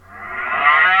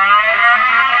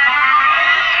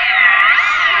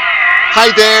Hi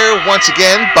there, once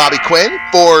again, Bobby Quinn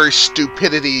for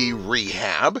Stupidity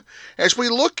Rehab. As we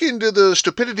look into the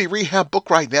Stupidity Rehab book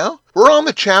right now, we're on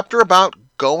the chapter about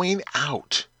going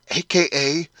out,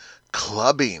 aka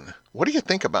clubbing. What do you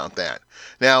think about that?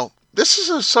 Now, this is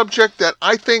a subject that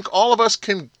I think all of us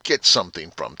can get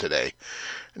something from today.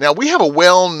 Now, we have a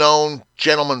well-known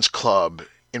gentleman's club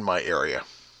in my area.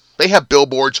 They have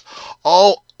billboards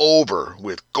all over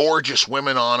with gorgeous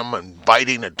women on them,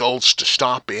 inviting adults to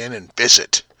stop in and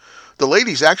visit. The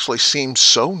ladies actually seem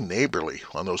so neighborly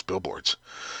on those billboards.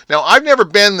 Now, I've never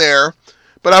been there,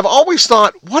 but I've always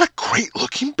thought, what a great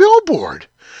looking billboard.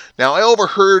 Now, I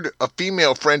overheard a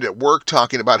female friend at work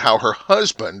talking about how her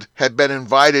husband had been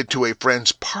invited to a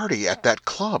friend's party at that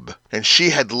club, and she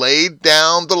had laid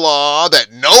down the law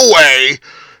that no way,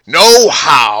 no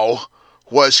how,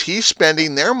 was he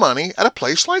spending their money at a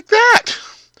place like that.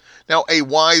 Now, a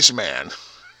wise man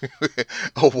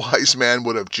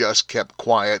would have just kept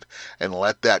quiet and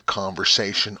let that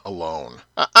conversation alone.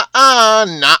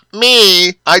 Not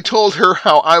me. I told her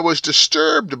how I was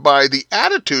disturbed by the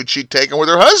attitude she'd taken with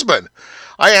her husband.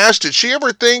 I asked, did she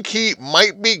ever think he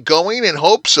might be going in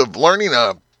hopes of learning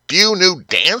a few new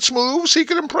dance moves he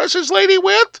could impress his lady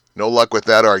with? No luck with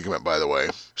that argument, by the way.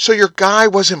 So your guy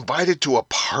was invited to a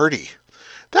party.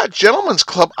 That gentleman's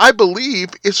club, I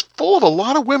believe, is full of a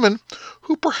lot of women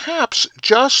who perhaps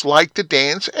just like to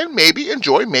dance and maybe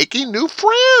enjoy making new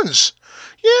friends.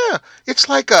 Yeah, it's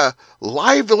like a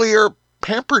livelier,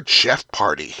 pampered chef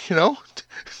party, you know?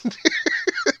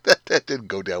 That didn't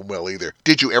go down well either.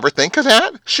 Did you ever think of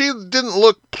that? She didn't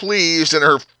look pleased, and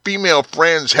her female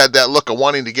friends had that look of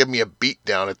wanting to give me a beat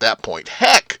down at that point.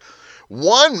 Heck!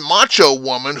 One macho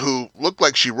woman who looked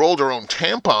like she rolled her own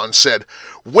tampon said,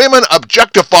 "Women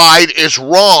objectified is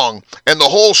wrong, and the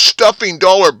whole stuffing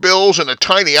dollar bills in a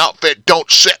tiny outfit don't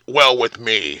sit well with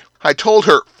me." I told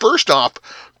her, first off,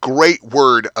 great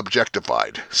word,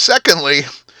 objectified. Secondly,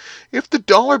 if the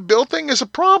dollar bill thing is a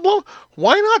problem,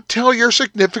 why not tell your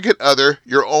significant other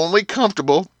you're only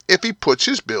comfortable if he puts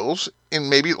his bills in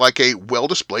maybe like a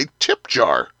well-displayed tip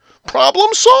jar?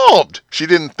 Problem solved. She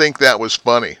didn't think that was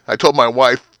funny. I told my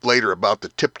wife later about the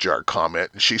tip jar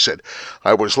comment, and she said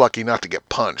I was lucky not to get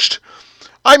punched.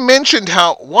 I mentioned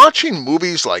how watching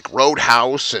movies like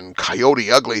Roadhouse and Coyote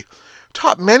Ugly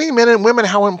taught many men and women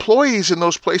how employees in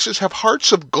those places have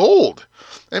hearts of gold,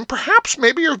 and perhaps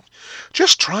maybe you're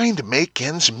just trying to make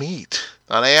ends meet.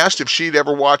 And I asked if she'd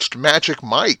ever watched Magic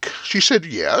Mike. She said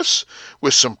yes,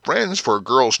 with some friends for a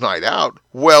girls' night out.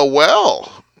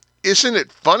 Well. Isn't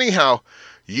it funny how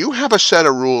you have a set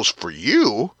of rules for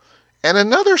you and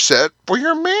another set for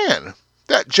your man?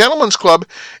 That gentleman's club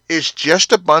is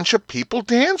just a bunch of people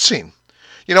dancing.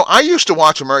 You know, I used to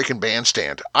watch American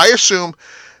Bandstand. I assume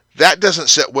that doesn't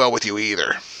sit well with you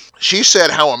either. She said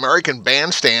how American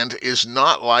Bandstand is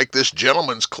not like this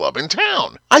gentleman's club in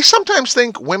town. I sometimes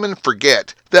think women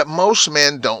forget that most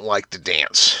men don't like to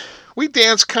dance. We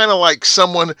dance kind of like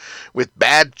someone with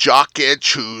bad jock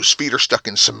itch whose feet are stuck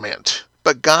in cement.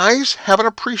 But guys have an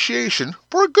appreciation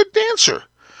for a good dancer.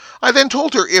 I then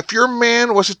told her if your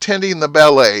man was attending the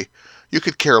ballet, you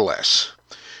could care less.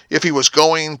 If he was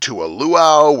going to a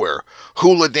luau where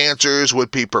hula dancers would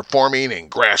be performing in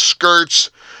grass skirts,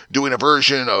 doing a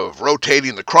version of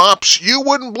rotating the crops, you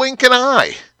wouldn't blink an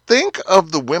eye. Think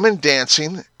of the women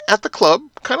dancing at the club,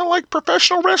 kind of like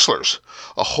professional wrestlers.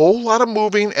 A whole lot of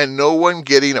moving and no one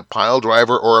getting a pile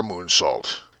driver or a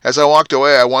moonsault. As I walked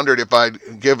away, I wondered if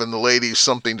I'd given the ladies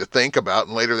something to think about,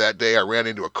 and later that day I ran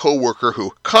into a coworker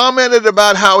who commented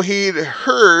about how he'd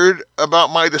heard about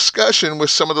my discussion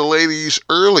with some of the ladies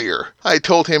earlier. I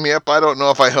told him, yep, I don't know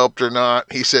if I helped or not.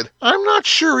 He said, I'm not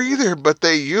sure either, but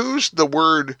they used the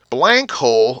word blank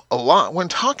hole a lot when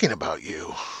talking about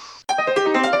you.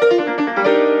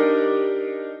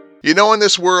 You know, in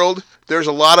this world, there's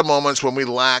a lot of moments when we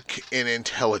lack in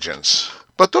intelligence.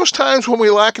 But those times when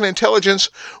we lack in intelligence,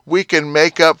 we can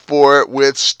make up for it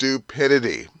with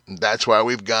stupidity. That's why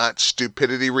we've got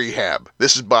Stupidity Rehab.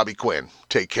 This is Bobby Quinn.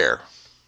 Take care.